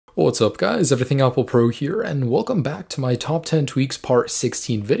What's up guys, Everything Apple Pro here, and welcome back to my Top 10 Tweaks Part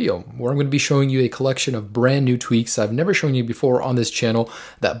 16 video, where I'm going to be showing you a collection of brand new tweaks I've never shown you before on this channel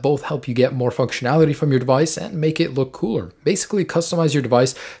that both help you get more functionality from your device and make it look cooler. Basically customize your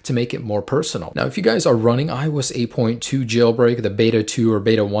device to make it more personal. Now if you guys are running iOS 8.2 jailbreak, the beta 2 or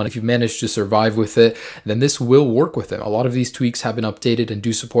beta 1, if you've managed to survive with it, then this will work with it. A lot of these tweaks have been updated and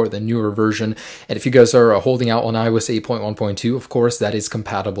do support the newer version, and if you guys are holding out on iOS 8.1.2, of course that is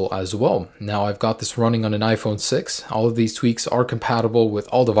compatible as well. Now I've got this running on an iPhone 6. All of these tweaks are compatible with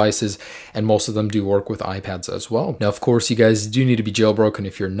all devices, and most of them do work with iPads as well. Now of course you guys do need to be jailbroken.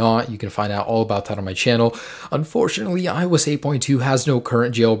 If you're not, you can find out all about that on my channel. Unfortunately, iOS 8.2 has no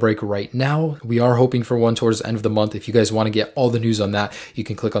current jailbreak right now. We are hoping for one towards the end of the month. If you guys want to get all the news on that, you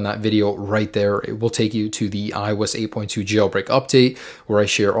can click on that video right there. It will take you to the iOS 8.2 jailbreak update, where I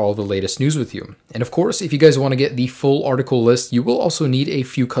share all the latest news with you. And of course, if you guys want to get the full article list, you will also need a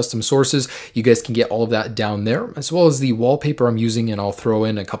few custom sources. You guys can get all of that down there, as well as the wallpaper I'm using, and I'll throw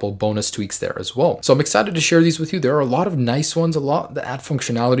in a couple bonus tweaks there as well. So I'm excited to share these with you. There are a lot of nice ones, a lot that add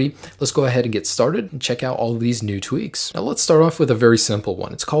functionality. Let's go ahead and get started and check out all of these new tweaks. Now let's start off with a very simple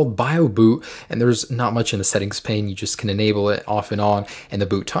one. It's called BioBoo, and there's not much in the settings pane. You just can enable it off and on and the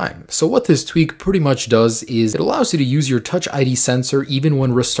boot time. So what this tweak pretty much does is it allows you to use your Touch ID sensor even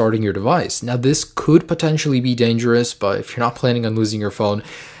when restarting your device. Now this could potentially be dangerous, but if you're not planning on losing your phone,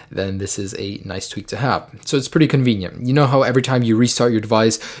 then this is a nice tweak to have. So it's pretty convenient. You know how every time you restart your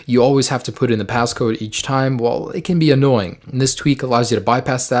device, you always have to put in the passcode each time? Well, it can be annoying. And this tweak allows you to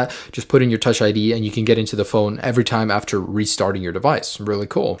bypass that. Just put in your Touch ID and you can get into the phone every time after restarting your device. Really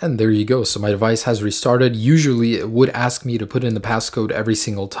cool. And there you go. So my device has restarted. Usually it would ask me to put in the passcode every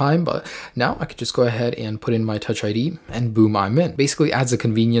single time, but now I could just go ahead and put in my Touch ID and boom, I'm in. Basically adds the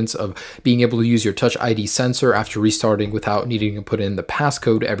convenience of being able to use your Touch ID sensor after restarting without needing to put in the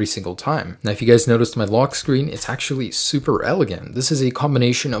passcode every single time. Now, if you guys noticed my lock screen, it's actually super elegant. This is a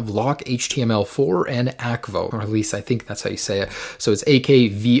combination of Lock HTML4 and AKVO, or at least I think that's how you say it. So it's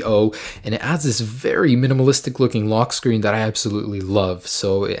AKVO, and it adds this very minimalistic looking lock screen that I absolutely love.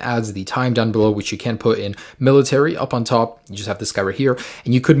 So it adds the time down below, which you can put in military. Up on top, you just have this guy right here,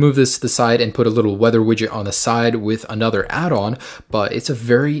 and you could move this to the side and put a little weather widget on the side with another add-on, but it's a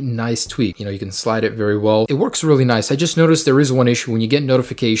very nice tweak. You know, you can slide it very well. It works really nice. I just noticed there is one issue. When you get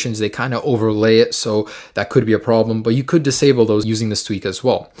notifications, they kind of overlay it, so that could be a problem, but you could disable those using this tweak as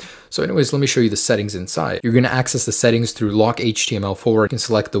well. So anyways, let me show you the settings inside. You're going to access the settings through Lock HTML4. You can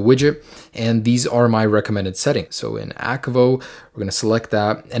select the widget, and these are my recommended settings. So in AKVO, we're going to select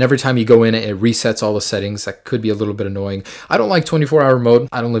that, and every time you go in, it resets all the settings. That could be a little bit annoying. I don't like 24-hour mode.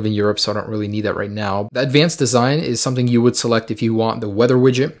 I don't live in Europe, so I don't really need that right now. The advanced design is something you would select if you want the weather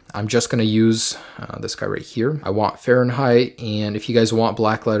widget. I'm just going to use this guy right here. I want Fahrenheit, and if you guys want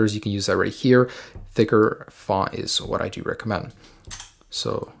black letters, you can use that right here. Thicker font is what I do recommend.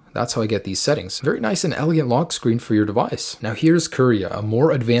 So that's how I get these settings. Very nice and elegant lock screen for your device. Now here's Cydia, a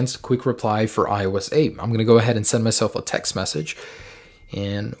more advanced quick reply for iOS 8. I'm gonna go ahead and send myself a text message.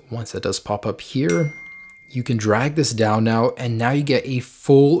 And once that does pop up here, you can drag this down now, and now you get a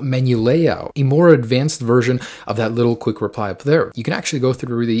full menu layout, a more advanced version of that little quick reply up there. You can actually go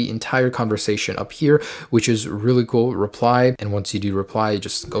through the entire conversation up here, which is really cool. Reply, and once you do reply, it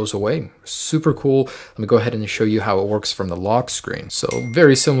just goes away. Super cool. Let me go ahead and show you how it works from the lock screen. So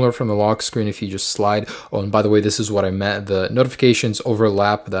very similar from the lock screen if you just slide. Oh, and by the way, this is what I meant. The notifications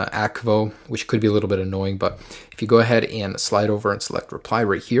overlap the AKVO, which could be a little bit annoying, but if you go ahead and slide over and select reply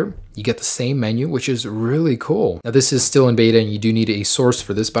right here, you get the same menu, which is really cool. Now this is still in beta and you do need a source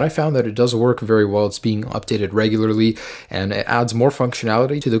for this, but I found that it does work very well. It's being updated regularly, and it adds more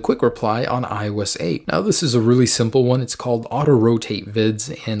functionality to the quick reply on iOS 8. Now this is a really simple one. It's called auto rotate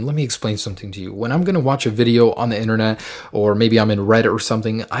vids, and let me explain something to you. When I'm gonna watch a video on the internet, or maybe I'm in Reddit or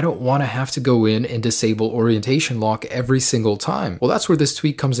something, I don't wanna have to go in and disable orientation lock every single time. Well, that's where this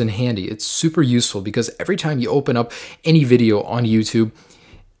tweak comes in handy. It's super useful because every time you open up any video on YouTube,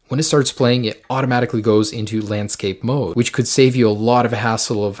 when it starts playing, it automatically goes into landscape mode, which could save you a lot of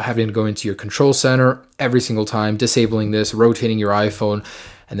hassle of having to go into your control center every single time, disabling this, rotating your iPhone,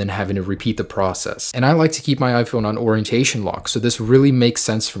 and then having to repeat the process. And I like to keep my iPhone on orientation lock, so this really makes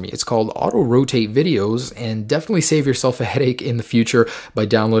sense for me. It's called Auto Rotate Videos, and definitely save yourself a headache in the future by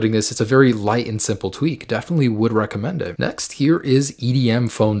downloading this. It's a very light and simple tweak. Definitely would recommend it. Next, here is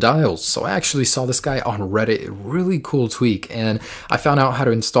EDM Phone Dials. So I actually saw this guy on Reddit, really cool tweak, and I found out how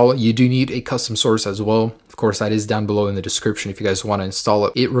to install it. You do need a custom source as well. Of course, that is down below in the description if you guys want to install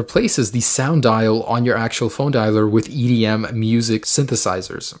it. It replaces the sound dial on your actual phone dialer with EDM music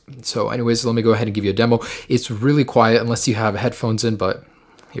synthesizers. So anyways, let me go ahead and give you a demo. It's really quiet unless you have headphones in, but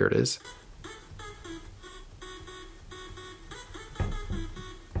Here it is.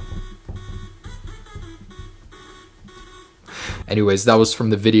 Anyways, that was from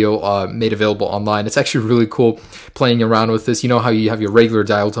the video made available online. It's actually really cool playing around with this. You know how you have your regular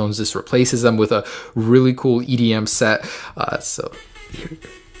dial tones, this replaces them with a really cool EDM set. So here we go.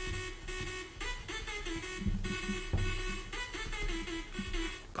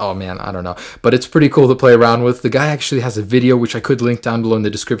 Oh man, I don't know, but it's pretty cool to play around with. The guy actually has a video, which I could link down below in the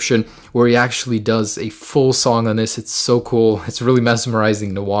description, where he actually does a full song on this. It's so cool. It's really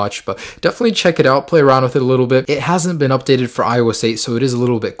mesmerizing to watch, but definitely check it out, play around with it a little bit. It hasn't been updated for iOS 8, so it is a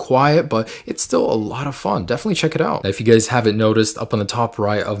little bit quiet, but it's still a lot of fun. Definitely check it out. Now, if you guys haven't noticed, up on the top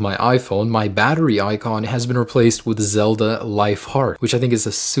right of my iPhone, my battery icon has been replaced with Zelda Life Heart, which I think is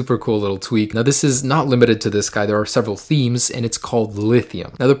a super cool little tweak. Now, this is not limited to this guy. There are several themes, and it's called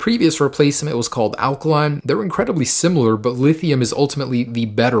Lithium. Now, the previous replacement was called Alkaline. They're incredibly similar, but Lithium is ultimately the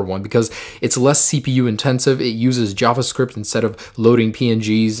better one because it's less CPU intensive. It uses JavaScript instead of loading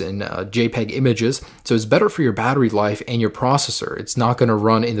PNGs and JPEG images, so it's better for your battery life and your processor. It's not going to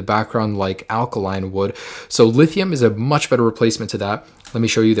run in the background like Alkaline would. So Lithium is a much better replacement to that. Let me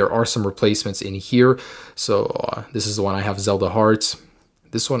show you, there are some replacements in here. So this is the one I have, Zelda Hearts.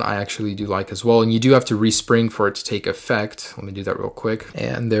 This one I actually do like as well, and you do have to respring for it to take effect. Let me do that real quick.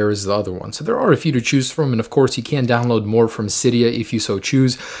 And there is the other one. So there are a few to choose from, and of course you can download more from Cydia if you so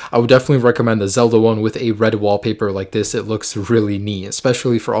choose. I would definitely recommend the Zelda one with a red wallpaper like this. It looks really neat,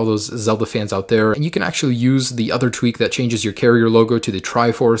 especially for all those Zelda fans out there. And you can actually use the other tweak that changes your carrier logo to the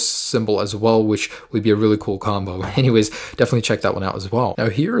Triforce symbol as well, which would be a really cool combo. Anyways, definitely check that one out as well. Now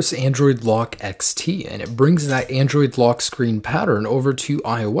here's AndroidLock XT, and it brings that Android lock screen pattern over to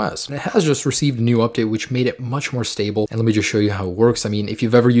iOS. And it has just received a new update which made it much more stable, and let me just show you how it works. I mean, if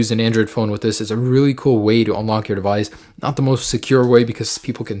you've ever used an Android phone with this, it's a really cool way to unlock your device. Not the most secure way because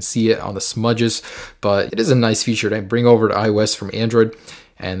people can see it on the smudges, but it is a nice feature to bring over to iOS from Android.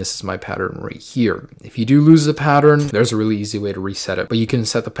 And this is my pattern right here. If you do lose the pattern, there's a really easy way to reset it, but you can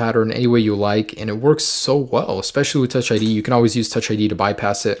set the pattern any way you like, and it works so well, especially with Touch ID. You can always use Touch ID to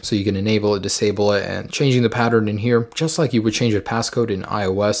bypass it, so you can enable it, disable it, and changing the pattern in here, just like you would change a passcode in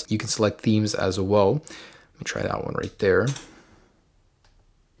iOS. You can select themes as well. Let me try that one right there.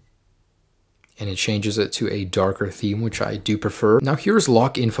 And it changes it to a darker theme, which I do prefer. Now here's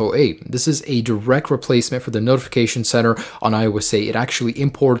Lock Info 8. This is a direct replacement for the notification center on iOS 8. It actually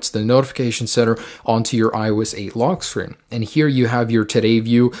imports the notification center onto your iOS 8 lock screen. And here you have your Today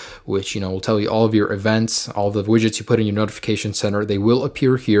view, which will tell you all of your events, all the widgets you put in your notification center. They will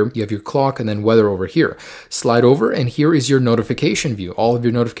appear here. You have your clock and then weather over here. Slide over and here is your notification view. All of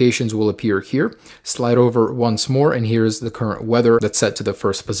your notifications will appear here. Slide over once more and here's the current weather that's set to the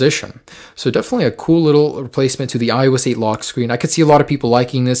first position. So definitely a cool little replacement to the iOS 8 lock screen. I could see a lot of people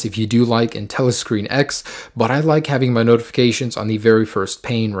liking this if you do like IntelliScreen X, but I like having my notifications on the very first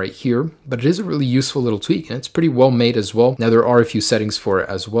pane right here. But it is a really useful little tweak, and it's pretty well made as well. Now there are a few settings for it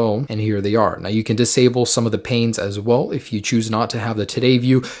as well, and here they are. Now you can disable some of the panes as well. If you choose not to have the Today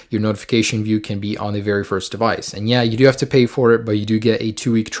view, your notification view can be on the very first device. And yeah, you do have to pay for it, but you do get a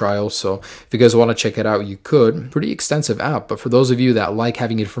 2-week trial, so if you guys want to check it out, you could. Pretty extensive app, but for those of you that like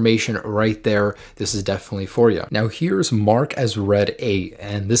having information right there, this is definitely for you. Now here's Mark as Read 8,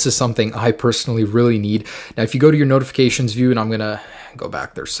 and this is something I personally really need. Now if you go to your notifications view, and I'm gonna go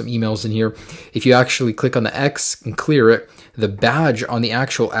back, there's some emails in here. If you actually click on the X and clear it, the badge on the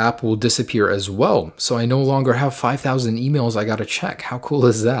actual app will disappear as well. So I no longer have 5,000 emails I gotta check. How cool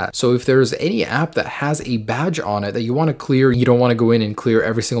is that? So if there's any app that has a badge on it that you want to clear, you don't want to go in and clear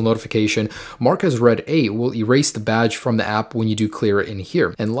every single notification, Mark as Read 8 will erase the badge from the app when you do clear it in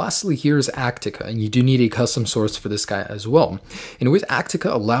here. And lastly, here's Actica, and you do need a custom source for this guy as well. And with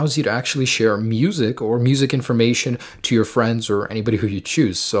Actica allows you to actually share music or music information to your friends or anybody who you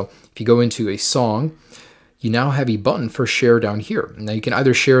choose. So if you go into a song, you now have a button for share down here. Now you can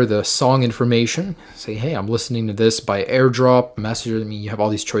either share the song information, say, hey, I'm listening to this by AirDrop, message, I mean, you have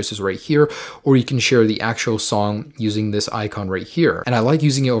all these choices right here, or you can share the actual song using this icon right here. And I like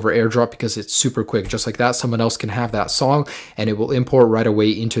using it over AirDrop because it's super quick. Just like that, someone else can have that song and it will import right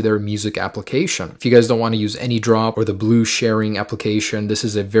away into their music application. If you guys don't want to use AnyDrop or the Blue sharing application, this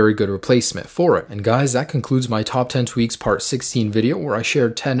is a very good replacement for it. And guys, that concludes my top 10 tweaks part 16 video where I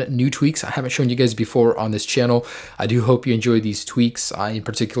shared 10 new tweaks I haven't shown you guys before on this channel. I do hope you enjoy these tweaks. I in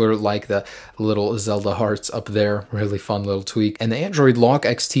particular like the little Zelda hearts up there, really fun little tweak. And the AndroidLock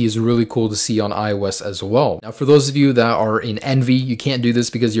XT is really cool to see on iOS as well. Now for those of you that are in envy, you can't do this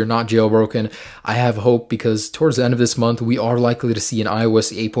because you're not jailbroken, I have hope because towards the end of this month we are likely to see an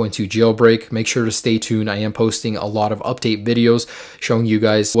iOS 8.2 jailbreak. Make sure to stay tuned. I am posting a lot of update videos showing you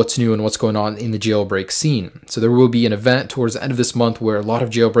guys what's new and what's going on in the jailbreak scene. So there will be an event towards the end of this month where a lot of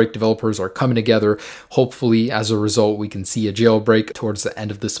jailbreak developers are coming together. Hopefully as a result we can see a jailbreak towards the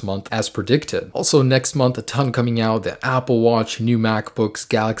end of this month as predicted. Also next month a ton coming out, the Apple Watch, new MacBooks,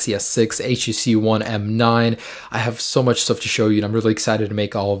 Galaxy S6, HTC One M9. I have so much stuff to show you and I'm really excited to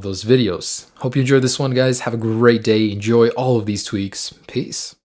make all of those videos. Hope you enjoyed this one, guys. Have a great day. Enjoy all of these tweaks. Peace.